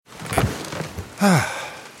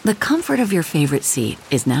The comfort of your favorite seat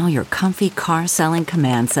is now your comfy car selling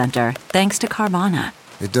command center, thanks to Carvana.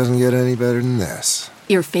 It doesn't get any better than this.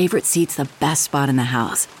 Your favorite seat's the best spot in the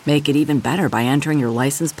house. Make it even better by entering your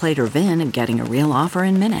license plate or VIN and getting a real offer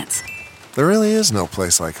in minutes. There really is no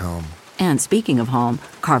place like home. And speaking of home,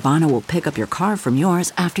 Carvana will pick up your car from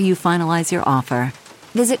yours after you finalize your offer.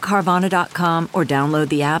 Visit Carvana.com or download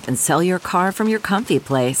the app and sell your car from your comfy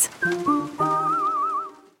place.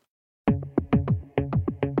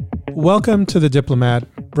 Welcome to The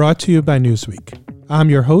Diplomat, brought to you by Newsweek. I'm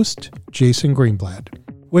your host, Jason Greenblatt.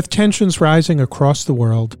 With tensions rising across the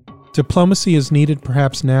world, diplomacy is needed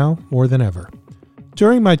perhaps now more than ever.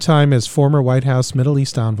 During my time as former White House Middle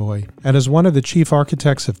East envoy and as one of the chief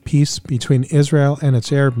architects of peace between Israel and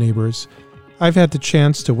its Arab neighbors, I've had the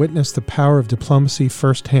chance to witness the power of diplomacy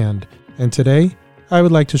firsthand, and today I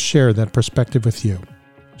would like to share that perspective with you.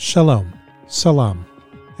 Shalom, salam,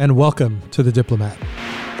 and welcome to The Diplomat.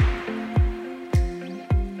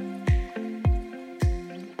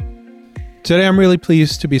 Today I'm really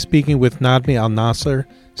pleased to be speaking with Nadhmi al-Nasr,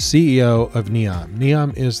 CEO of NEOM.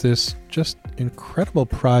 NEOM is this just incredible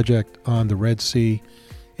project on the Red Sea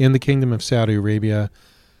in the Kingdom of Saudi Arabia.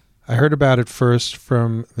 I heard about it first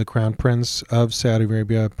from the Crown Prince of Saudi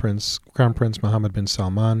Arabia, Crown Prince Mohammed bin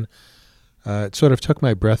Salman. It sort of took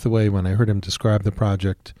my breath away when I heard him describe the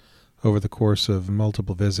project over the course of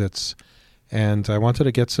multiple visits. And I wanted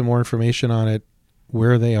to get some more information on it,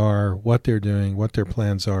 where they are, what they're doing, what their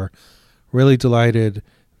plans are. Really delighted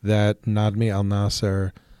that Nadhmi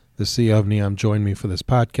al-Nasr, the CEO of NEOM, joined me for this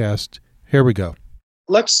podcast. Here we go.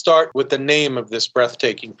 Let's start with the name of this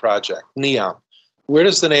breathtaking project, NEOM. Where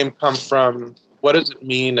does the name come from? What does it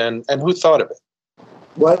mean? And who thought of it?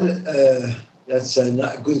 Well, that's a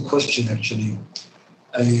good question, actually.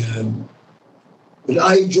 When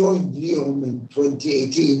I joined NEOM in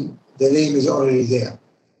 2018, the name is already there.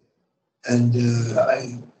 And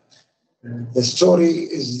the story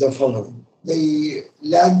is the following. They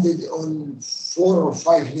landed on 4 or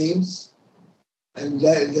 5 names, and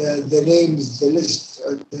the names, the list,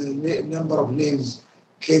 the number of names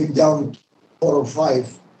came down to 4 or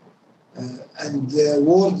 5, and the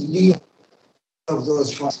word NEOM of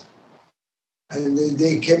those 5. And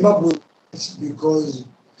they came up with it because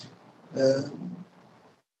it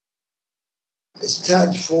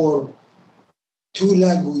stands for 2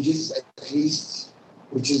 languages at least,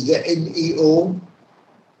 which is the NEO,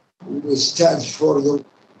 which stands for the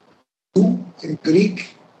 2 in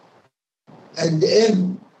Greek, and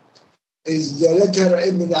M is the letter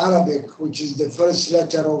M in Arabic, which is the first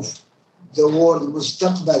letter of the word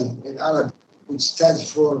mustaqbal in Arabic, which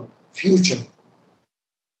stands for future.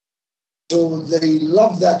 So they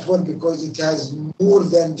love that one because it has more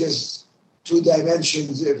than just 2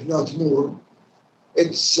 dimensions, if not more.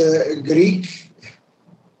 It's a Greek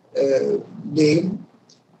name.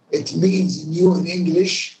 It means new in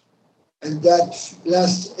English, and that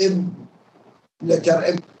last M, letter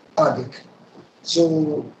M, Arabic.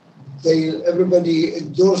 So everybody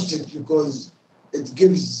endorsed it because it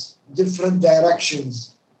gives different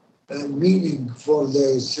directions and meaning for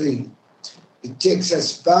the 3. It takes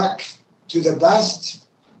us back to the past,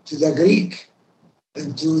 to the Greek,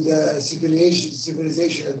 and to the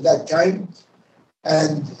civilization at that time,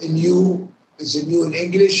 and new is a new in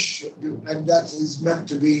English, and that is meant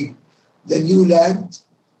to be the new land.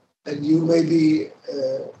 And you may be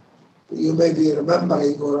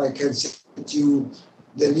remembering, or I can say to you,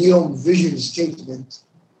 the NEOM vision statement.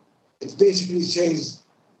 It basically says,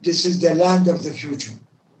 this is the land of the future.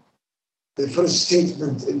 The first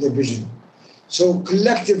statement in the vision. So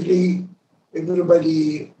collectively,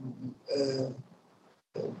 everybody,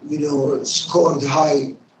 scored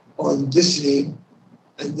high on this name,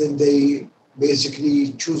 and then they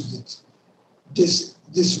basically chose it. This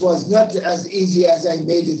was not as easy as I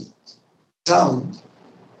made it sound.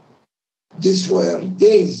 These were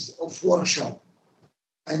days of workshop,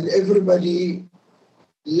 and everybody,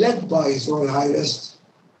 led by His Royal Highness,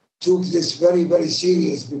 took this very, very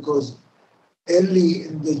serious, because early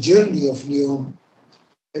in the journey of NEOM,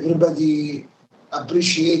 everybody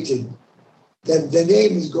appreciated that the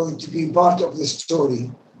name is going to be part of the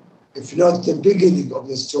story, if not the beginning of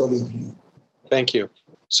the story of NEOM. Thank you.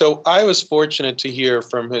 So I was fortunate to hear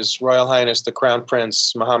from His Royal Highness, the Crown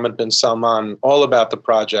Prince Mohammed bin Salman, all about the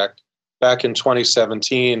project back in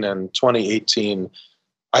 2017 and 2018.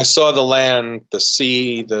 I saw the land, the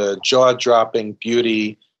sea, the jaw-dropping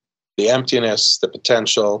beauty, the emptiness, the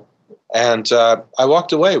potential, and I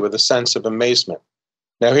walked away with a sense of amazement.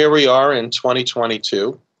 Now, here we are in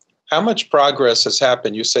 2022. How much progress has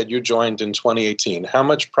happened? You said you joined in 2018. How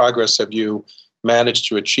much progress have you managed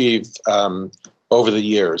to achieve over the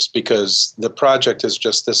years, because the project is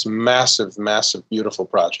just this massive, massive, beautiful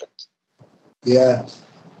project. Yeah.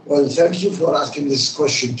 Well, thank you for asking this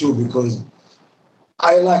question too, because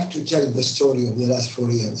I like to tell the story of the last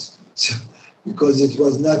 4 years. So, because it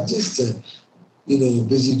was not just,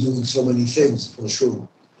 busy doing so many things, for sure.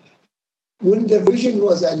 When the vision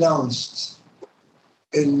was announced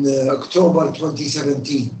in October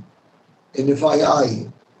 2017 in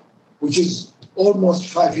FII, which is almost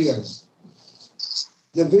 5 years,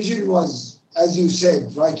 the vision was, as you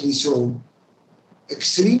said, rightly so,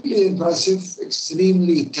 extremely impressive,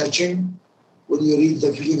 extremely touching when you read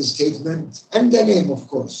the vision statement and the name, of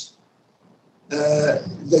course.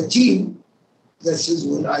 The team, this is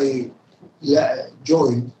when I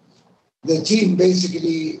joined, the team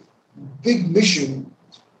basically, big mission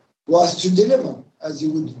was to deliver, as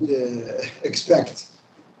you would expect.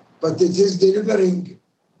 But it is delivering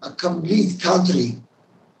a complete country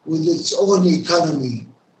with its own economy,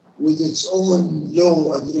 with its own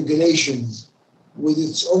law and regulations, with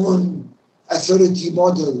its own authority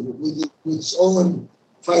model, with its own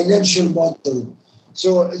financial model.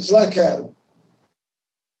 So it's like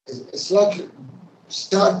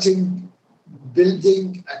starting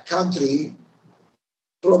building a country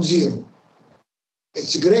from zero.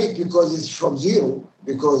 It's great because it's from zero,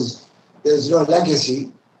 because there's no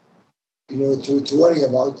legacy, to worry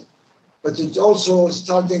about. But it's also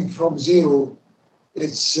starting from zero.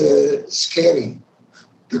 It's scary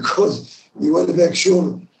because you want to make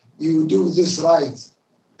sure you do this right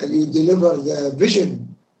and you deliver the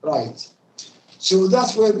vision right. So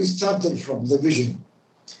that's where we started from, the vision.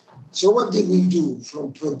 So what did we do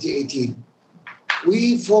from 2018?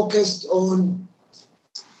 We focused on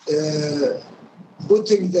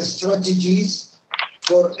putting the strategies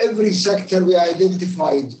for every sector we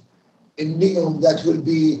identified in NEOM that will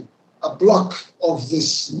be a block of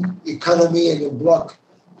this economy and a block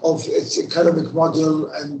of its economic model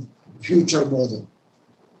and future model.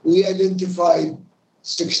 We identified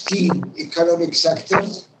 16 economic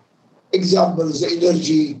sectors, examples: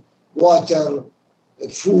 energy, water,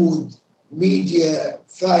 food, media,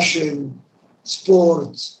 fashion,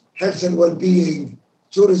 sports, health and well-being,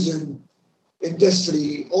 tourism,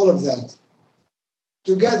 industry, all of that.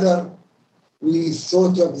 Together, we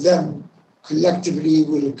thought of them collectively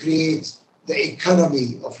will create the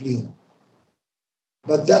economy of NEOM.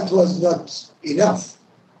 But that was not enough.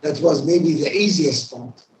 That was maybe the easiest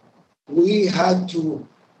part. We had to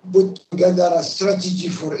put together a strategy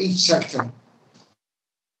for each sector.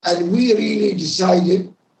 And we really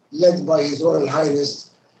decided, led by His Royal Highness,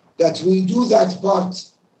 that we do that part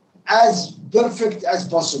as perfect as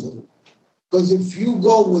possible. Because if you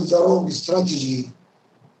go with the wrong strategy,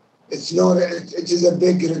 it is a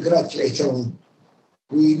big regret later on.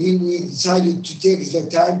 We decided to take the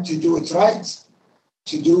time to do it right,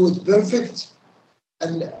 to do it perfect,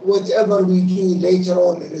 and whatever we do later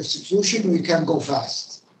on in execution, we can go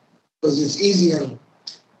fast. Because it's easier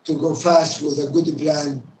to go fast with a good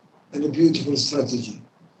plan and a beautiful strategy.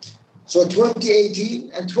 So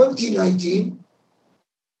 2018 and 2019,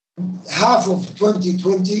 half of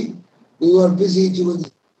 2020, we were busy doing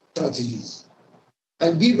strategies.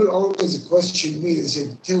 And people always question me, they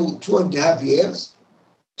said, 2.5 years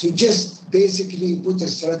to just basically put a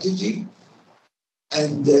strategy.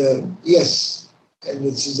 And yes, and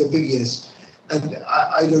it is a big yes. And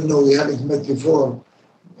I don't know, we haven't met before.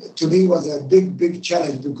 To me, it was a big, big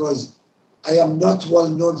challenge because I am not well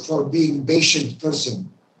known for being a patient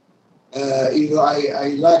person.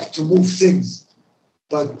 I like to move things,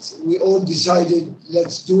 but we all decided,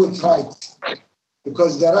 let's do it right,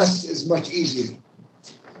 because the rest is much easier.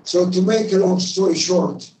 So to make a long story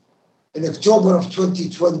short, in October of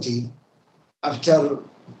 2020, after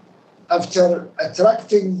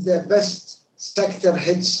attracting the best sector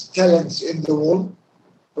heads talents in the world,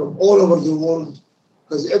 from all over the world,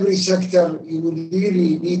 because every sector you will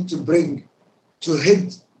really need to bring to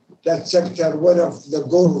hit that sector one of the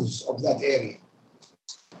goals of that area.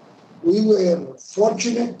 We were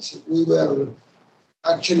fortunate, we were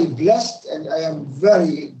actually blessed, and I am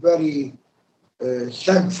very, very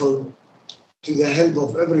thankful to the help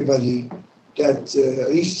of everybody that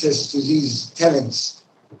reached us to these talents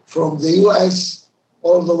from the US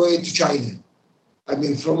all the way to China. I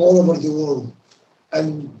mean, from all over the world.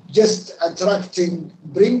 And just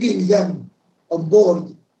bringing them on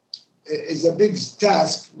board is a big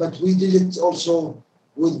task, but we did it also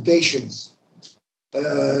with patience.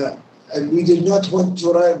 And we did not want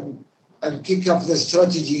to run and kick up the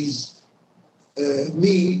strategies,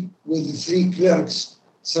 me with 3 clerks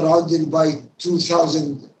surrounded by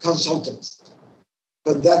 2,000 consultants.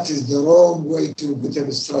 But that is the wrong way to put up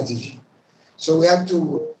a strategy. So we had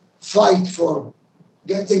to fight for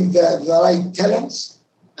getting the right talents,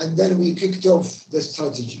 and then we kicked off the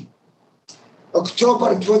strategy.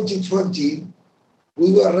 October 2020,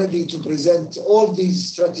 we were ready to present all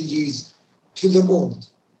these strategies to the board,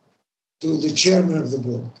 to the chairman of the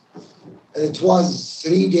board. And it was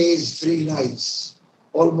 3 days, 3 nights,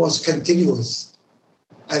 almost continuous.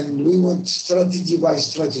 And we went strategy by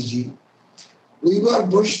strategy. We were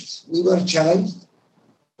pushed, we were challenged.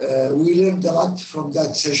 We learned a lot from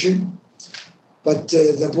that session, but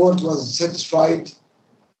the board was satisfied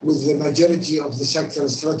with the majority of the sector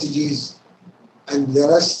strategies. And the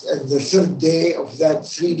rest, and the third day of that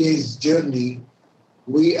 3 days journey,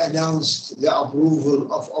 we announced the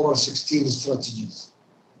approval of our 16 strategies.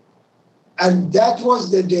 And that was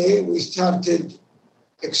the day we started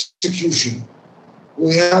execution.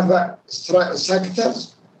 We have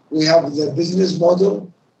sectors, we have the business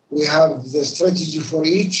model, we have the strategy for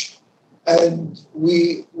each, and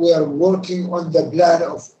we are working on the plan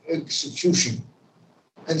of execution.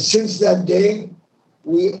 And since that day,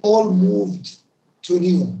 we all moved to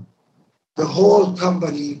NEOM. The whole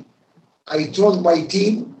company, I told my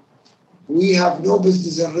team, we have no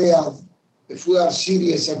business in Riyadh if we are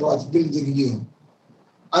serious about building NEOM.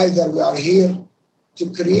 Either we are here to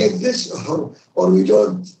create this or we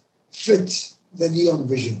don't fit the NEOM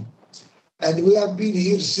vision. And we have been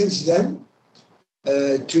here since then.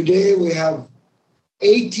 Today we have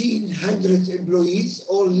 1,800 employees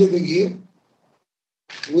all living here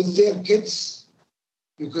with their kids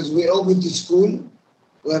because we opened the school.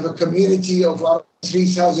 We have a community of around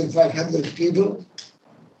 3,500 people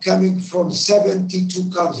coming from 72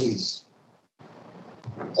 countries,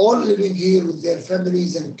 all living here with their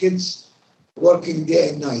families and kids, working day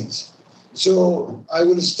and night. So I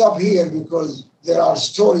will stop here because there are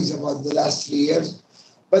stories about the last 3 years,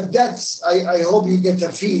 but that's, I hope you get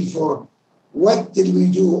a feel for what did we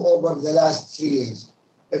do over the last 3 years.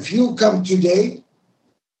 If you come today,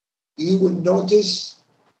 you will notice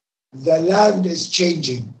the land is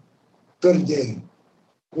changing per day.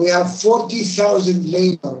 We have 40,000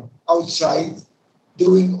 labor outside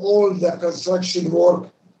doing all the construction work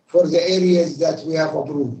for the areas that we have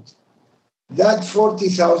approved. That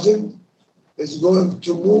 40,000 is going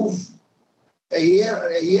to move a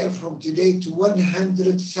year from today to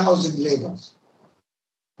 100,000 laborers.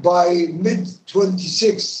 By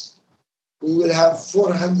mid-26, we will have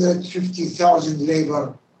 450,000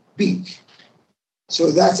 labor peak.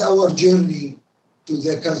 So that's our journey to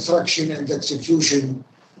the construction and execution,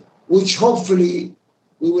 which hopefully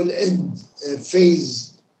we will end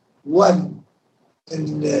phase 1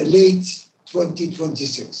 in late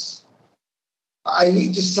 2026. I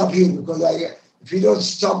need to stop here because if you don't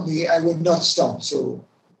stop me, I will not stop. So,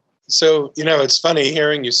 it's funny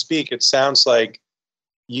hearing you speak. It sounds like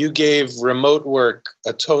you gave remote work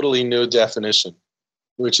a totally new definition,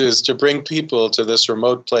 which is to bring people to this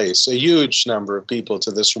remote place, a huge number of people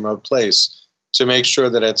to this remote place, to make sure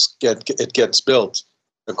that it gets built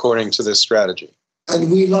according to this strategy. And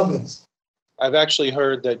we love it. I've actually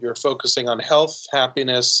heard that you're focusing on health,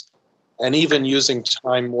 happiness, and even using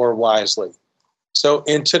time more wisely. So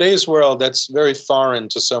in today's world, that's very foreign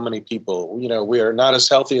to so many people. We are not as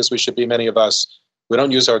healthy as we should be, many of us. We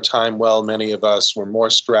don't use our time well, many of us. We're more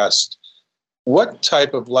stressed. What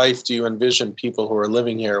type of life do you envision people who are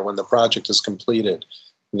living here when the project is completed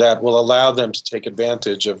that will allow them to take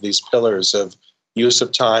advantage of these pillars of use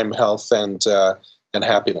of time, health, and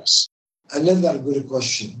happiness? Another good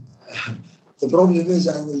question. The problem is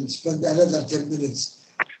I will spend another 10 minutes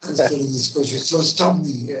answering this question, so stop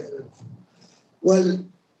me. Well,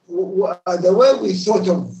 the way we thought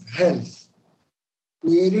of health,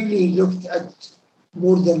 we really looked at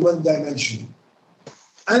more than one dimension.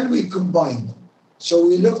 And we combined. So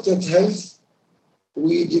we looked at health.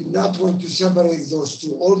 We did not want to separate those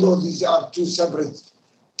two, although these are two separate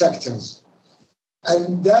sectors.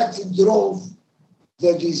 And that drove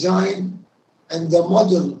the design and the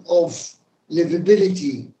model of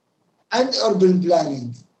livability and urban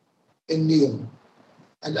planning in NEOM.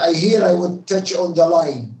 And I would touch on the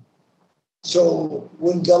line. So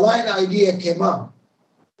when the line idea came up,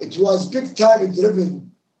 it was big time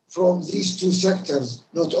driven from these two sectors,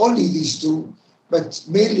 not only these two, but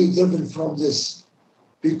mainly driven from this,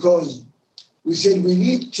 because we said we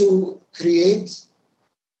need to create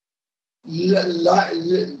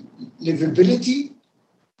livability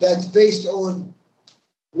that's based on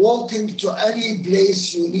walking to any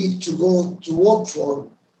place you need to go to work for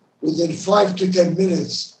within 5 to 10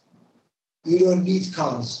 minutes. You don't need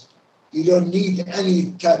cars. You don't need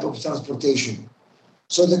any type of transportation.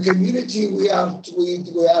 So the community we are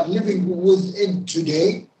living within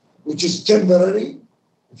today which is temporary.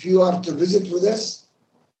 If you are to visit with us,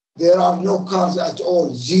 there are no cars at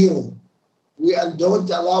all, zero. We don't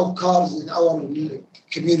allow cars in our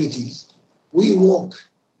communities. We walk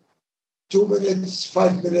 2 minutes,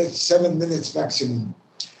 5 minutes, 7 minutes maximum.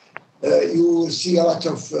 You will see a lot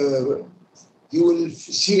of, you will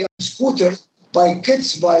see scooters by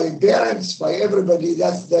kids, by parents, by everybody.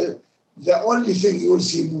 That's the only thing you will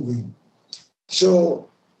see moving. So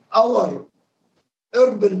our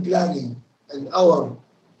urban planning and our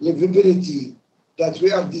livability that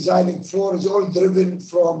we are designing for is all driven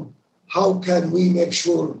from how can we make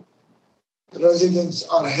sure residents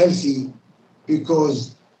are healthy,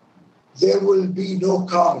 because there will be no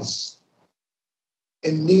cars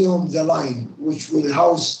in NEOM, the line, which will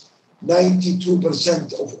house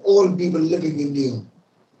 92% of all people living in NEOM.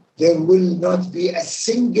 There will not be a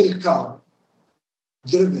single car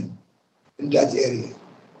driven in that area.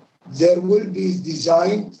 There will be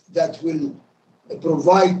design that will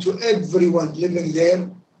provide to everyone living there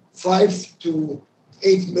 5 to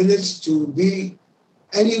 8 minutes to be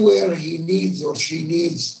anywhere he needs or she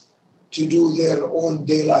needs to do their own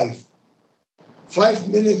day life. 5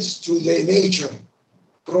 minutes to the nature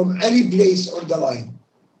from any place on the line.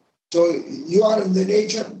 So you are in the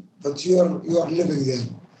nature, but you are living there.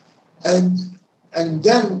 And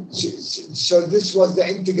then, so this was the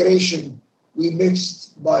integration we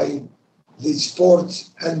mixed by the sport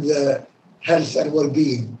and the health and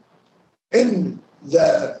well-being. In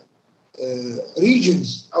the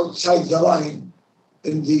regions outside the line,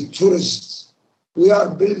 in the tourists, we are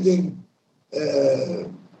building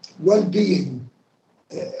well-being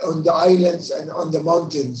on the islands and on the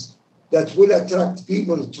mountains that will attract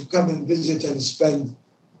people to come and visit and spend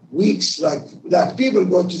weeks, like people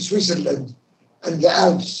go to Switzerland and the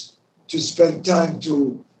Alps to spend time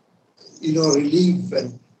to, relieve.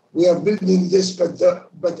 And we are building this, but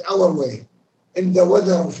our way, in the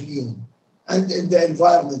weather of NEOM and in the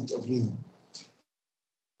environment of NEOM.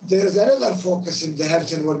 There is another focus in the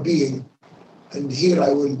health and well-being, and here I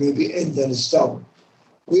will maybe end and stop.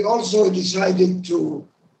 We also decided to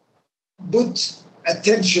put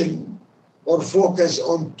attention or focus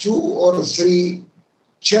on 2 or 3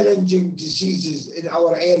 challenging diseases in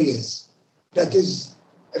our areas that is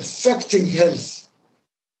affecting health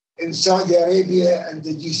in Saudi Arabia and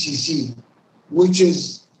the GCC, which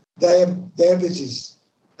is diabetes.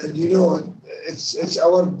 And it's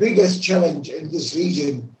our biggest challenge in this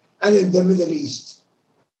region and in the Middle East.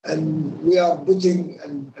 And we are putting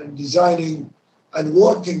and designing and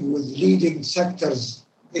working with leading sectors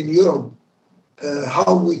in Europe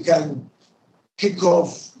how we can kick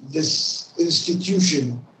off this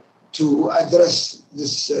institution to address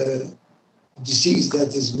this disease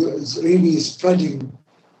that is really spreading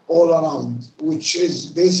all around, which is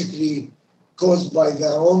basically caused by the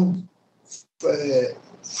wrong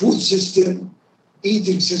food system,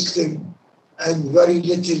 eating system, and very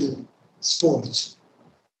little sport.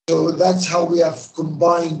 So that's how we have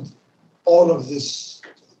combined all of this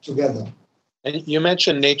together. And you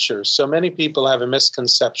mentioned nature. So many people have a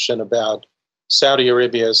misconception about Saudi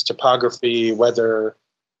Arabia's topography, weather,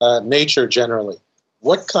 nature generally.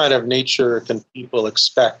 What kind of nature can people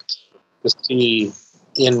expect to see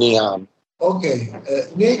in NEOM? Okay,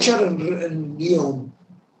 nature in NEOM,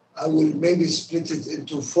 I will maybe split it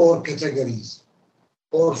into 4 categories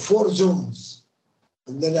or 4 zones,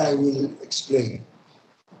 and then I will explain.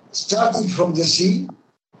 Starting from the sea,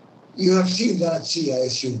 you have seen that sea, I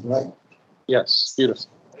assume, right? Yes, beautiful.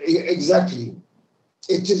 Exactly.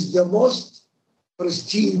 It is the most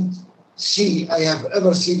pristine sea I have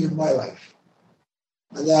ever seen in my life.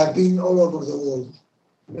 And I have been all over the world,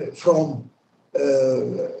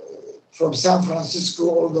 from San Francisco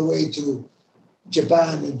all the way to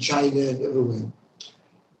Japan and China and everywhere.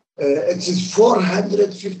 It is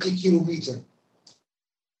 450 kilometers,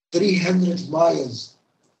 300 miles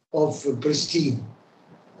of pristine.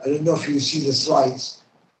 I don't know if you see the slides,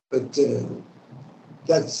 but do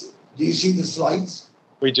you see the slides?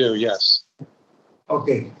 We do, yes.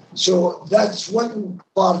 Okay, so that's one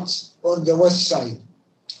part on the west side.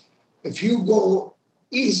 If you go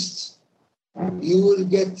east, you will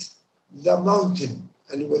get the mountain.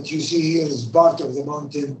 And what you see here is part of the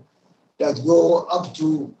mountain that go up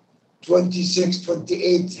to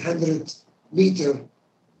 2,800 meters.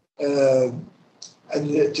 And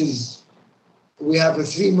we have a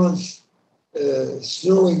 3-month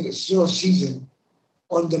snow season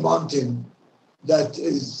on the mountain that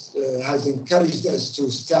has encouraged us to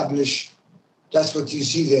establish, that's what you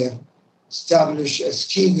see there, establish a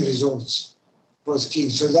skiing resorts for skiing.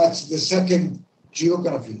 So that's the second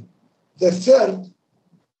geography. The third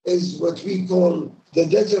is what we call the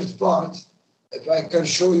desert part. If I can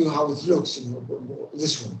show you how it looks,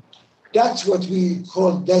 this one. That's what we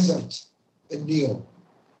call desert in NEOM.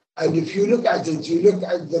 And if you look at it, you look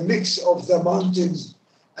at the mix of the mountains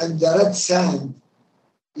and the red sand,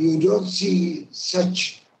 you don't see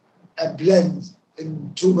such a blend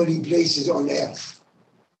in too many places on Earth.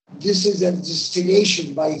 This is a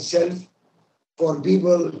destination by itself for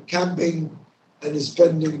people camping and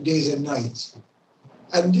spending days and nights.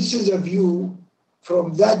 And this is a view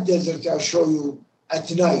from that desert I'll show you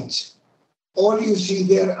at night. All you see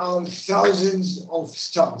there are thousands of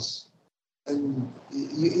stars. And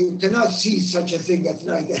you cannot see such a thing at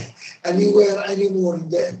night anywhere anymore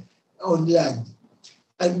on land.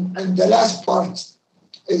 And the last part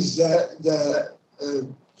is the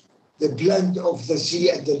blend of the sea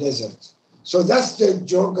and the desert. So that's the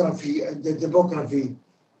geography and the demography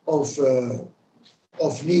of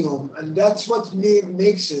NEOM, and that's what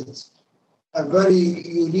makes it a very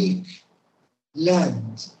unique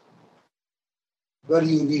land. Very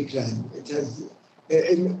unique land. It has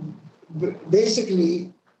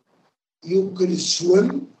basically you could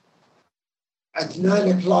swim at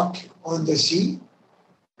 9 o'clock on the sea,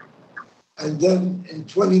 and then in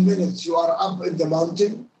 20 minutes you are up in the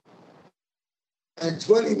mountain, and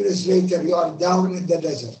 20 minutes later you are down in the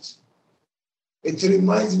desert. It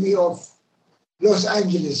reminds me of Los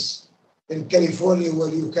Angeles in California, where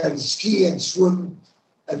you can ski and swim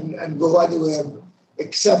and go anywhere,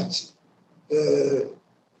 except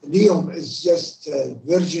NEOM is just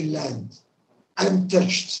virgin land,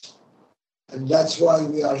 untouched. And that's why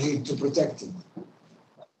we are here to protect it.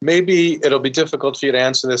 Maybe it'll be difficult for you to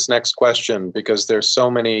answer this next question because there's so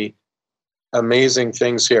many amazing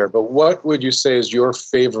things here. But what would you say is your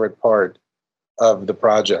favorite part of the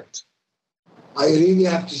project? I really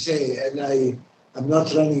have to say, and I'm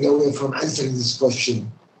not running away from answering this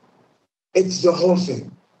question, it's the whole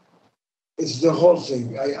thing. It's the whole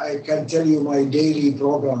thing. I can tell you my daily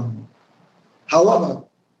program. However,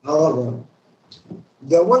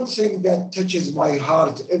 the one thing that touches my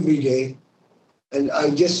heart every day, and I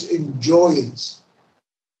just enjoy it,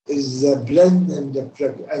 is the blend and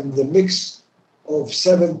the mix of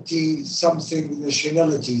 70-something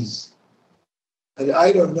nationalities. And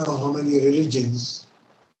I don't know how many religions,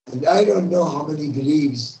 and I don't know how many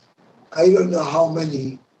beliefs, I don't know how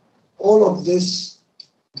many, all of this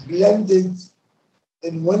blended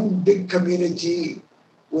in one big community.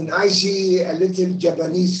 When I see a little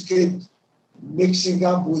Japanese kid mixing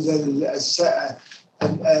up with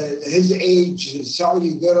his age,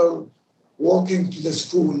 Saudi girl walking to the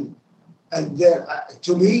school, and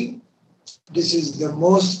to me, this is the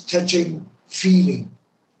most touching feeling.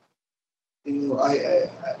 You know,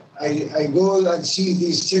 I go and see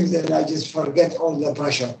these things and I just forget all the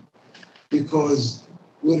pressure, because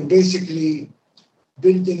we're basically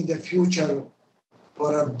building the future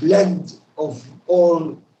for a blend of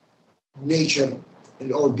all nature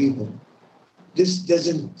and all people. This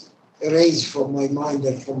doesn't erase from my mind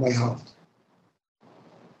and from my heart.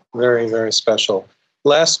 Very, very special.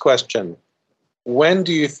 Last question. When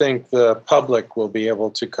do you think the public will be able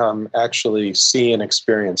to come actually see and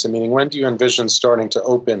experience? I mean, when do you envision starting to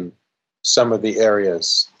open some of the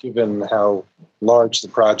areas, given how large the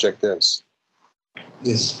project is?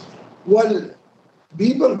 Yes. Well,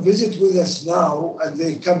 people visit with us now, and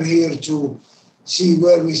they come here to see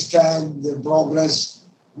where we stand, the progress.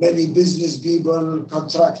 Many business people,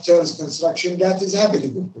 contractors, construction, that is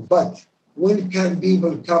happening. But when can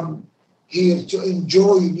people come here to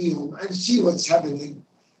enjoy NEOM and see what's happening?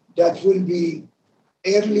 That will be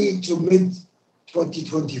early to mid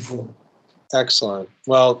 2024. Excellent.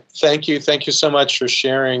 Well, thank you. Thank you so much for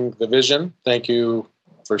sharing the vision. Thank you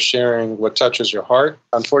for sharing what touches your heart.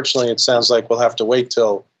 Unfortunately, it sounds like we'll have to wait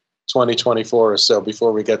till 2024 or so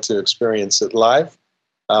before we get to experience it live,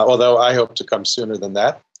 although I hope to come sooner than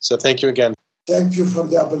that. So thank you again. Thank you for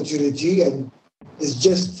the opportunity. And it's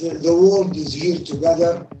just the world is here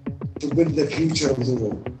together to build the future of the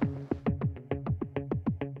world.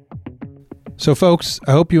 So, folks,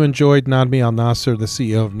 I hope you enjoyed Nadhmi al-Nasr, the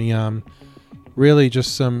CEO of NEOM. Really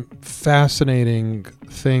just some fascinating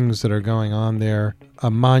things that are going on there. A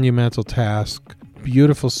monumental task,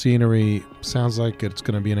 beautiful scenery. Sounds like it's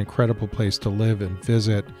going to be an incredible place to live and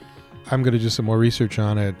visit. I'm going to do some more research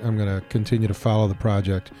on it. I'm going to continue to follow the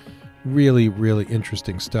project. Really, really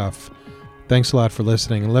interesting stuff. Thanks a lot for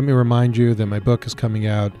listening. And let me remind you that my book is coming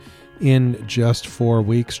out in just 4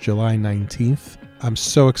 weeks, July 19th. I'm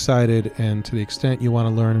so excited, and to the extent you want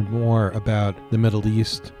to learn more about the Middle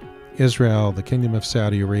East, Israel, the Kingdom of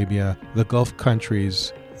Saudi Arabia, the Gulf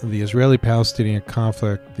countries, the Israeli-Palestinian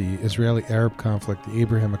conflict, the Israeli-Arab conflict, the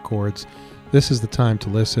Abraham Accords. This is the time to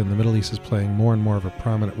listen. The Middle East is playing more and more of a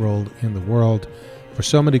prominent role in the world for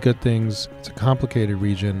so many good things. It's a complicated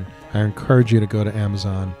region. I encourage you to go to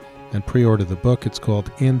Amazon and pre-order the book. It's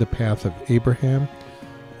called In the Path of Abraham,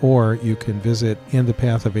 or you can visit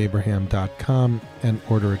inthepathofabraham.com and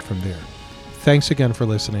order it from there. Thanks again for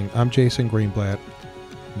listening. I'm Jason Greenblatt.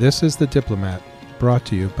 This is The Diplomat, brought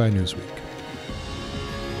to you by Newsweek.